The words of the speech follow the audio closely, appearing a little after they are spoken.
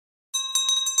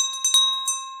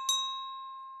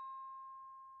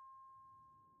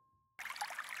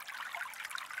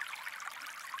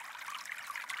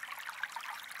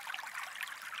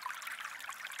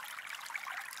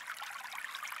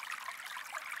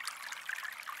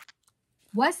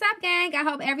What's up, gang? I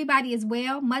hope everybody is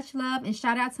well. Much love and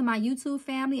shout out to my YouTube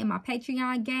family and my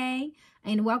Patreon gang.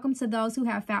 And welcome to those who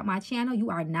have found my channel. You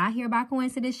are not here by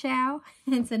coincidence, shall.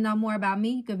 And to know more about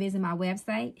me, you can visit my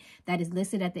website that is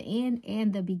listed at the end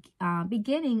and the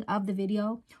beginning of the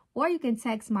video. Or you can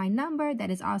text my number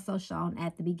that is also shown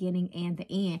at the beginning and the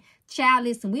end. Child,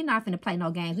 listen, we're not finna play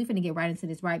no games. We're finna get right into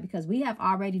this, right? Because we have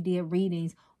already did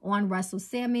readings on Russell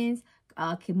Simmons,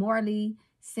 Kimberly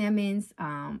Simmons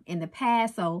in the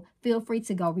past, so feel free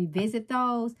to go revisit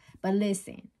those. But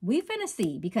listen, we finna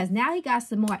see, because now he got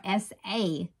some more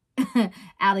SA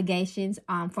allegations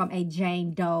from a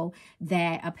Jane Doe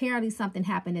that apparently something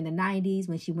happened in the 90s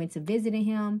when she went to visit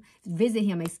him,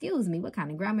 excuse me, what kind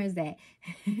of grammar is that?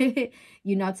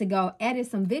 You know, to go edit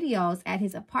some videos at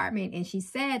his apartment, and she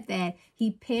said that he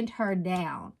pinned her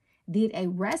down, did a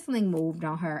wrestling move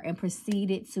on her, and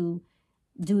proceeded to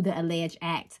do the alleged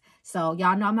act. So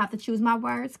y'all know I'm gonna have to choose my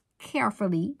words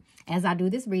carefully as I do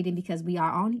this reading, because we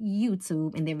are on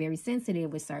YouTube and they're very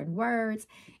sensitive with certain words,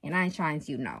 and I ain't trying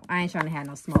to, I ain't trying to have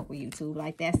no smoke with YouTube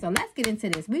like that. So let's get into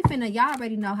this. Y'all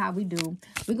already know how we do.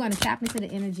 We're going to tap into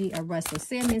the energy of Russell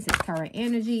Simmons, his current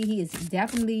energy. He is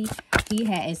definitely,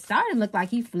 it started to look like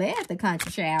he fled the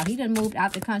country, child. He done moved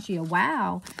out the country a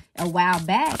while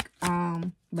back.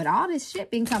 But all this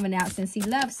shit been coming out since he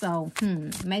left, so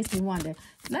makes me wonder.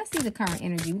 Let's see the current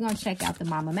energy. We're going to check out the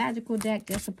Mama Magical deck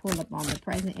just to pull up on the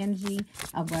present energy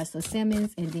of Russell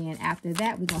Simmons. And then after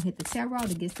that, we're going to hit the tarot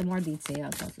to get some more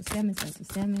details. Russell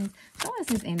Simmons. Show us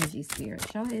his energy, spirit.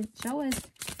 Show us,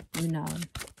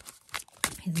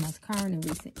 his most current and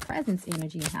recent presence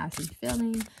energy and how he's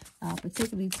feeling,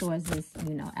 particularly towards this,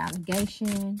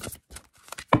 allegation.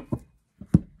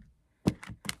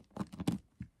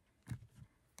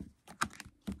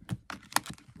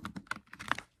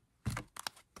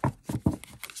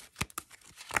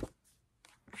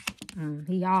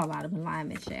 He all out of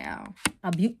alignment, child.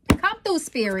 Come through,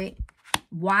 spirit.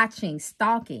 Watching,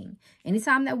 stalking.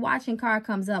 Anytime that watching card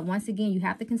comes up, once again, you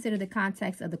have to consider the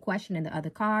context of the question and the other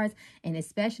cards. And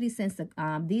especially since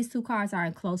these two cards are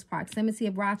in close proximity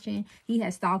of watching, he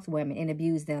has stalked women and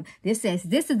abused them. This says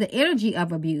this is the energy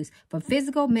of abuse for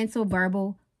physical, mental,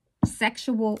 verbal,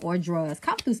 sexual, or drugs.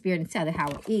 Come through, spirit, and tell it how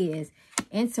it is.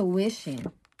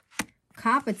 Intuition,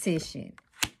 competition.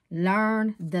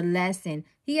 Learn the lesson.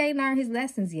 He ain't learned his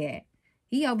lessons yet.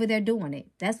 He over there doing it.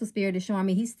 That's what spirit is showing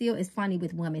me. He still is funny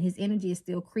with women. His energy is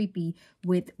still creepy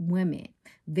with women.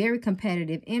 Very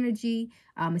competitive energy,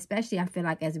 especially I feel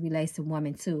like as it relates to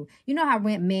women too. You know how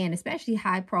men, especially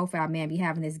high profile men, be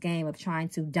having this game of trying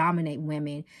to dominate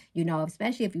women,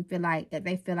 especially if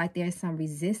they feel like there's some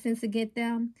resistance against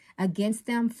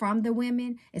them from the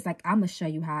women. It's like, I'm going to show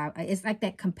you how. It's like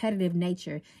that competitive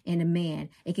nature in a man.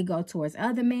 It could go towards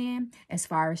other men as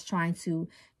far as trying to,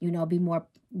 be more,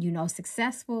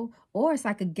 successful, or it's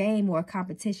like a game or a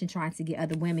competition trying to get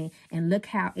other women. And look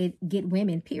how it get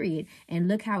women, period. And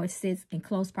look how it sits in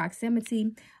close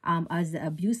proximity as the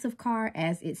abusive card,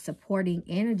 as it's supporting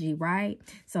energy, right?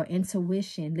 So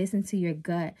intuition, listen to your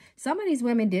gut. Some of these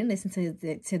women didn't listen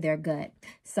to their gut.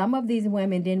 Some of these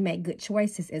women didn't make good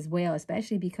choices as well,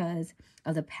 especially because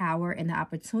of the power and the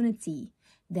opportunity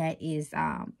that is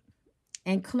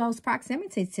in close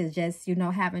proximity to just,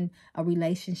 having a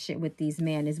relationship with these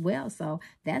men as well. So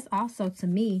that's also, to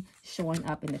me, showing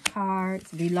up in the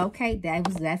cards. Relocate,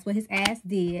 that's what his ass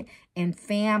did. And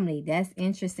family, that's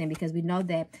interesting, because we know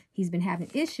that he's been having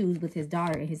issues with his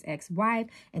daughter and his ex-wife.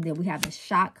 And then we have the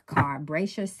shock card.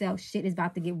 Brace yourself. Shit is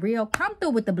about to get real. Come through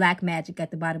with the black magic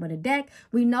at the bottom of the deck.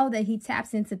 We know that he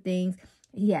taps into things.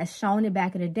 He has shown it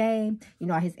back in the day,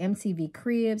 his MTV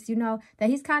Cribs, that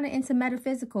he's kind of into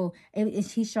metaphysical.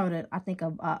 He showed, I think,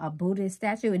 a Buddhist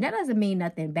statue. And that doesn't mean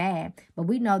nothing bad. But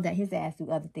we know that his ass do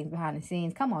other things behind the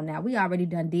scenes. Come on now. We already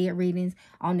done did readings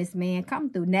on this man.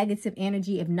 Come through. Negative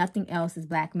energy, if nothing else, is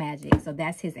black magic. So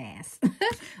that's his ass.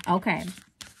 Okay.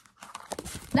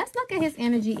 Let's look at his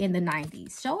energy in the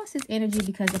 90s. Show us his energy,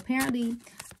 because apparently,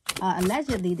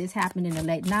 allegedly, this happened in the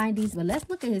late 90s. But let's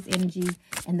look at his energy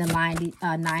in the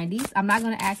 90s. I'm not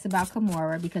going to ask about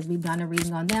Kimura, because we've done a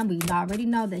reading on them. We already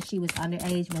know that she was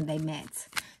underage when they met.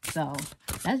 So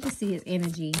let's just see his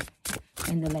energy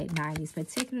in the late 90s,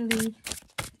 particularly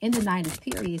in the 90s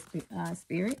period,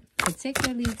 spirit,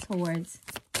 particularly towards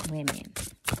women.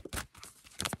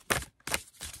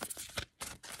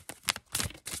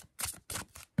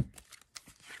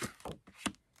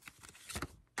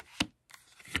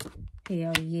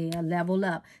 Hell yeah, level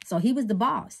up. So he was the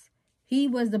boss. He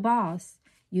was the boss.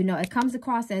 It comes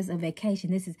across as a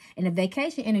vacation. And the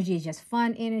vacation energy is just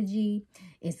fun energy.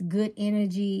 It's good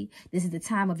energy. This is the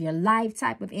time of your life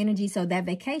type of energy. So that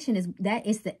vacation is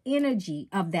the energy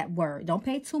of that word. Don't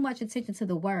pay too much attention to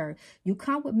the word. You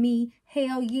come with me,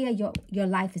 hell yeah, your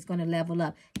life is going to level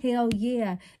up. Hell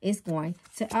yeah, it's going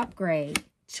to upgrade.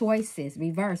 Choices,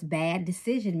 reverse, bad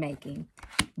decision making.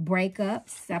 Breakup,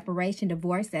 separation,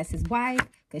 divorce. That's his wife,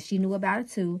 because she knew about it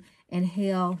too. And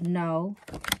hell no.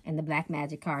 And the black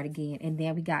magic card again. And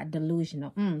then we got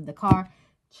delusional. The card.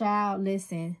 Child,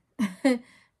 listen.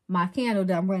 My candle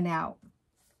done run out.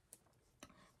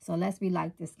 So let's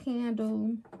relight this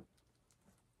candle.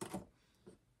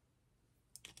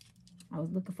 I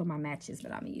was looking for my matches,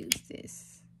 but I'm going to use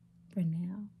this for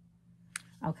now.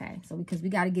 Okay, so because we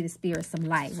got to get a spirit some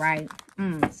light, right?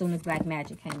 As soon as black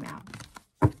magic came out.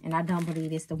 And I don't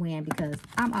believe it's the wind because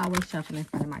I'm always shuffling in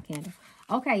front of my candle.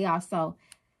 Okay, y'all, so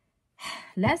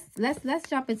let's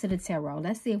jump into the tarot.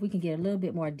 Let's see if we can get a little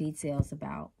bit more details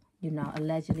about, you know,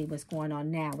 allegedly what's going on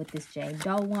now with this Jane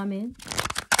Doe woman.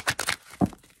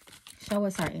 Show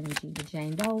us her energy. The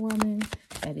Jane Doe woman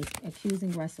that is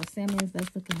accusing Russell Simmons.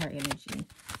 Let's look at her energy.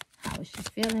 How is she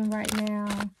feeling right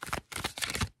now?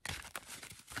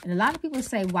 And a lot of people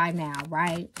say, why now,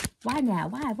 right? Why now?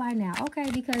 Why now? Okay,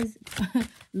 because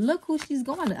look who she's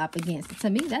going up against.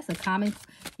 To me, that's a common,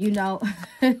 you know,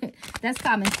 that's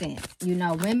common sense. You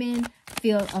know, women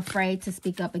feel afraid to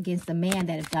speak up against a man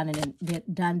that have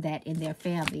done that in their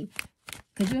family.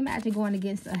 Could you imagine going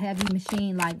against a heavy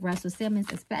machine like Russell Simmons,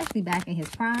 especially back in his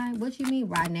prime? What you mean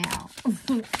right now?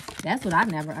 That's what I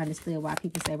never understood, why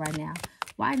people say right now.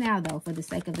 Why now, though, for the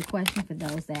sake of the question, for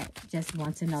those that just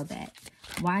want to know that?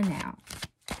 Why now?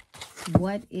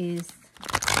 What is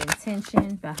the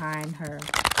intention behind her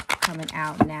coming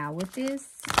out now with this?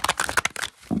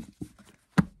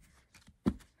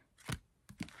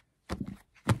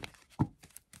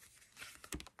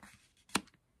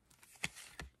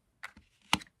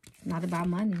 It's not about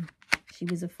money. She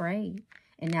was afraid,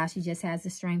 and now she just has the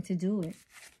strength to do it.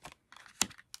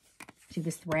 She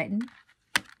was threatened.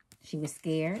 She was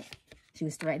scared. She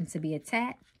was threatened to be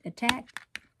attacked,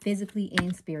 physically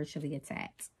and spiritually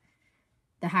attacked.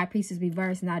 The High Priestess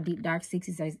reversed, now Deep Dark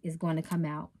Sixes is going to come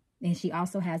out. And she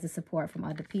also has the support from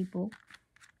other people.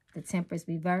 The Temperance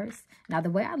reversed. Now, the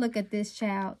way I look at this,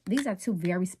 child, these are two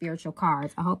very spiritual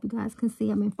cards. I hope you guys can see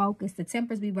them in focus. The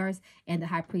Temperance reversed and the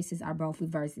High Priestess are both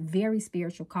reversed. Very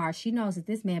spiritual cards. She knows that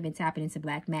this man been tapping into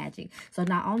black magic. So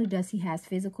not only does he have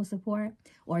physical support,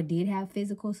 or did have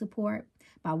physical support,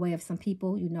 by way of some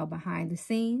people, you know, behind the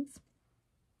scenes,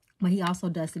 but he also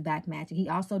does the black magic. He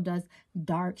also does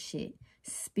dark shit,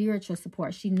 spiritual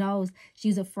support. She knows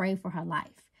she's afraid for her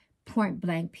life, point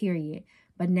blank, period.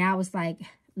 But now it's like,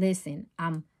 listen,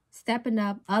 I'm stepping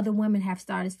up. Other women have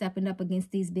started stepping up against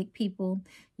these big people,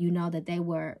 you know, that they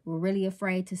were really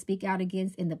afraid to speak out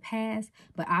against in the past,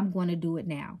 but I'm going to do it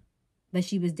now. But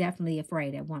she was definitely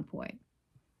afraid at one point.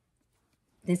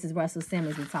 This is Russell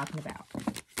Simmons we're talking about.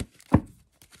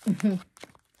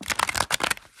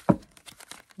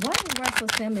 What is Russell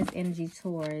Simmons' energy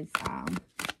towards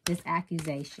this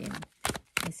accusation?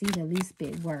 Is he the least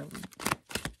bit worried?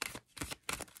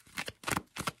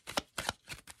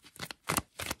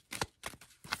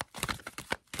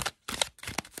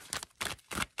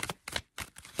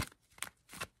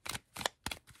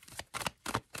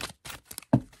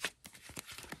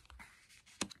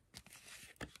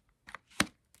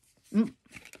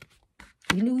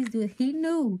 He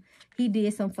knew he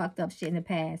did some fucked up shit in the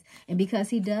past. And because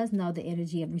he does know the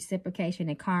energy of reciprocation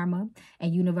and karma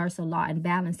and universal law and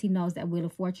balance, he knows that Wheel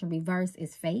of Fortune reverse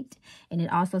is fate. And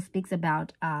it also speaks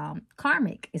about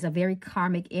karmic. It's a very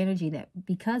karmic energy that,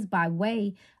 because by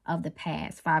way of the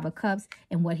past, Five of Cups,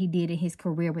 and what he did in his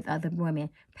career with other women,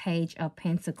 Page of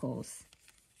Pentacles.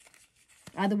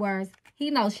 In other words,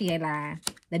 he knows she ain't lying.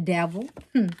 The devil.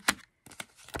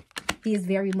 He is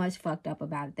very much fucked up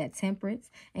about it, that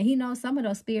Temperance. And he knows some of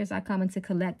those spirits are coming to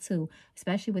collect too,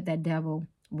 especially with that devil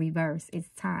reverse. It's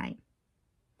time.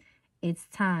 It's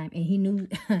time. And he knew,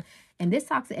 and this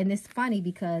talks, and it's funny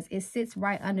because it sits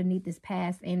right underneath this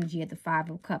past energy at the Five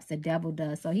of Cups, the devil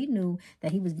does. So he knew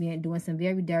that he was doing some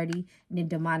very dirty and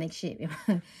demonic shit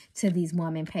to these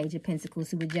women, Page of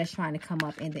Pentacles, who were just trying to come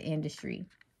up in the industry.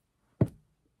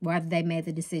 Whether they made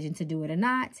the decision to do it or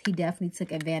not, he definitely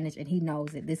took advantage, and he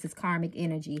knows it. This is karmic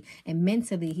energy. And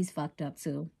mentally, he's fucked up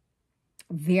too.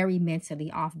 Very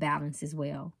mentally off balance as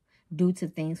well, due to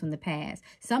things from the past.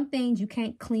 Some things you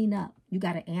can't clean up. You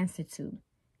got to answer to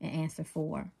and answer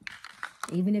for.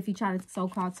 Even if you try to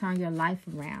so-called turn your life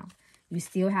around, you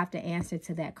still have to answer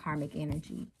to that karmic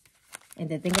energy. And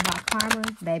the thing about karma,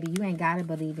 baby, you ain't got to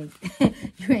believe in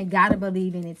you ain't got to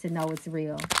believe in it to know it's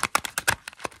real.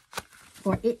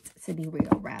 For it to be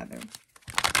real, rather.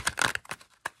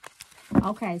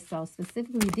 Okay, so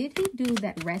specifically, did he do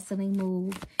that wrestling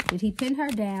move? Did he pin her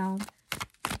down?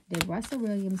 Did Russell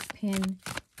Williams pin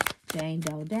Jane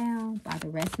Doe down by the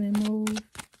wrestling move?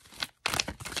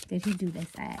 Did he do this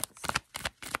act?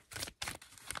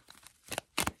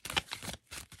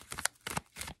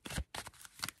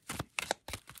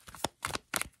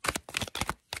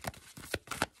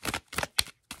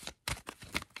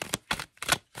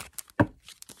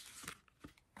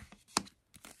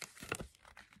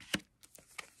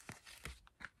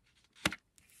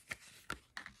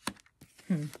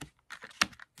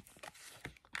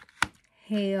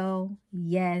 Hell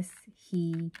yes,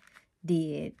 he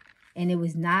did. And it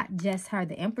was not just her.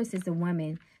 The Empress is a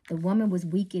woman. The woman was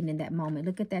weakened in that moment.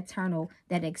 Look at that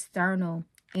external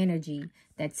energy,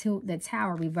 the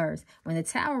tower reverse. When the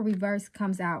tower reverse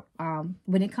comes out,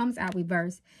 when it comes out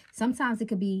reverse, sometimes it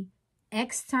could be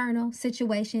external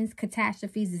situations,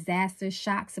 catastrophes, disasters,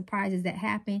 shocks, surprises that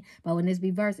happen. But when it's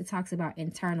reversed, it talks about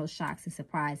internal shocks and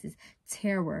surprises,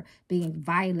 terror, being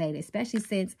violated, especially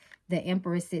since the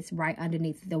Emperor sits right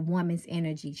underneath the woman's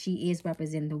energy. She is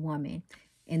representing the woman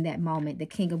in that moment. The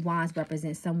King of Wands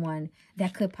represents someone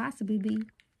that could possibly be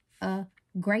a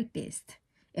greatest,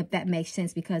 if that makes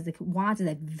sense, because the Wands is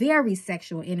a very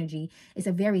sexual energy. It's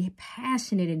a very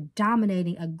passionate and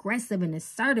dominating, aggressive and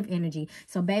assertive energy.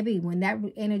 So, baby, when that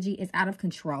energy is out of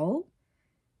control,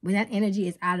 and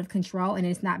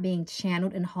it's not being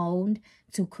channeled and honed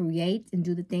to create and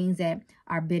do the things that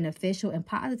are beneficial and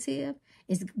positive,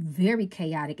 it's very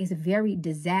chaotic. It's very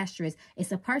disastrous.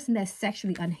 It's a person that's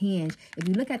sexually unhinged. If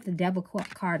you look at the Devil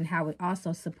card and how it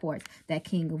also supports that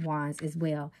King of Wands as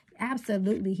well.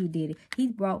 Absolutely, he did it. He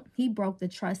broke the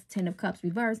trust, 10 of Cups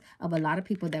reverse, of a lot of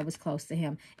people that was close to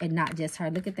him, and not just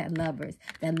her. Look at that Lovers.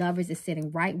 That Lovers is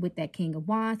sitting right with that King of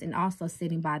Wands and also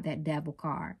sitting by that Devil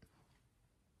card.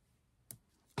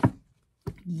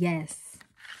 Yes,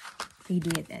 he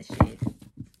did that shit.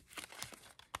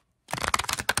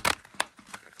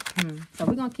 So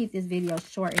we're going to keep this video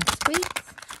short and sweet.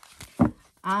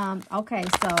 Okay,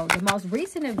 so the most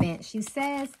recent event, she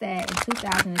says that in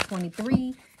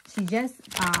 2023, she just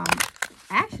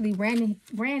actually ran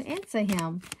into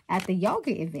him at the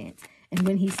yoga event. And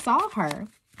when he saw her,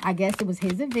 I guess it was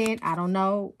his event. I don't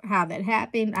know how that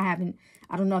happened. I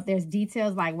don't know if there's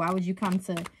details, like why would you come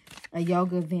to a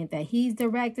yoga event that he's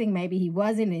directing? Maybe he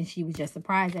wasn't and she was just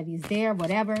surprised that he's there,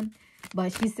 whatever.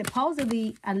 But she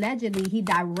allegedly, he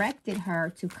directed her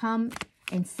to come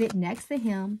and sit next to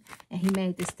him. And he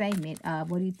made the statement of,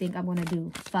 what do you think I'm going to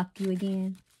do? Fuck you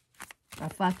again? Or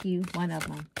fuck you? One of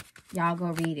them. Y'all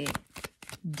go read it.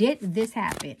 Did this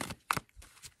happen?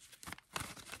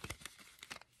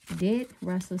 Did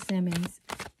Russell Simmons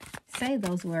say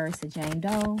those words to Jane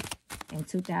Doe in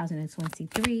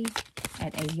 2023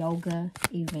 at a yoga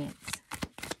event?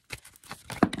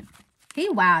 He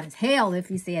wild as hell if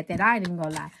he said that. I ain't even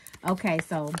gonna lie. Okay,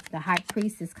 so the High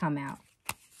Priestess come out.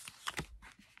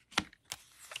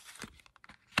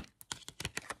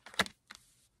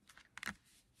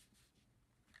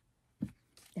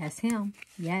 That's him.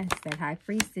 Yes, that High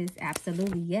Priestess.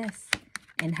 Absolutely, yes.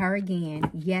 And her again.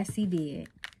 Yes, he did.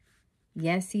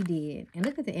 Yes, he did. And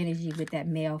look at the energy with that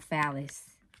male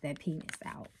phallus, that penis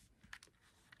out.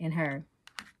 And her.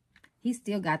 He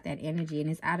still got that energy and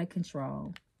it's out of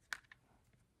control.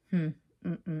 Okay,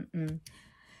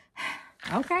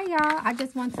 y'all. I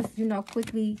just want to,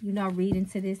 quickly, read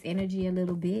into this energy a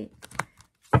little bit.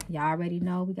 Y'all already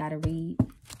know we got to read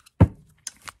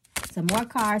some more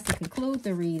cards to conclude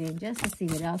the reading, just to see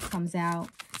what else comes out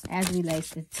as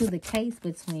relates to the case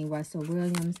between Russell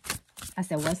Williams. I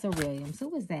said Russell Williams. Who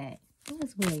was that? Who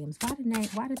was Williams?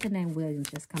 Why did the name Williams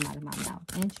just come out of my mouth?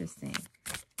 Interesting.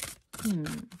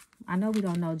 I know we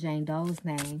don't know Jane Doe's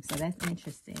name, so that's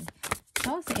interesting.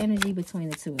 So it's the energy between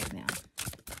the two of them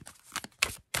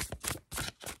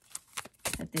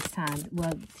at this time.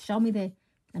 Well, show me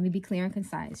let me be clear and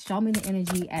concise. Show me the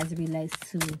energy as it relates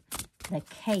to the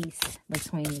case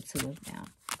between the two of them,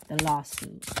 the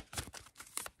lawsuit.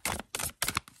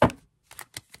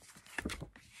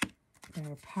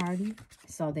 Third party.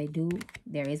 So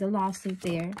there is a lawsuit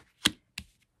there.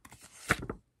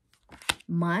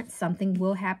 Months, something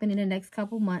will happen in the next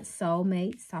couple months.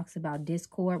 Soulmates talks about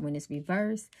discord when it's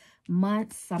reversed.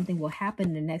 Months, something will happen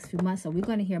in the next few months. So we're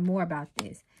going to hear more about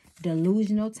this.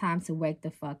 Delusional, time to wake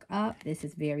the fuck up. This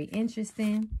is very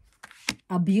interesting.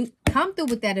 Abuse, come through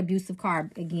with that abusive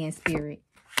card again, Spirit.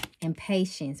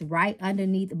 Impatience, right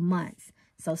underneath months.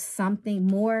 So something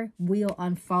more will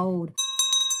unfold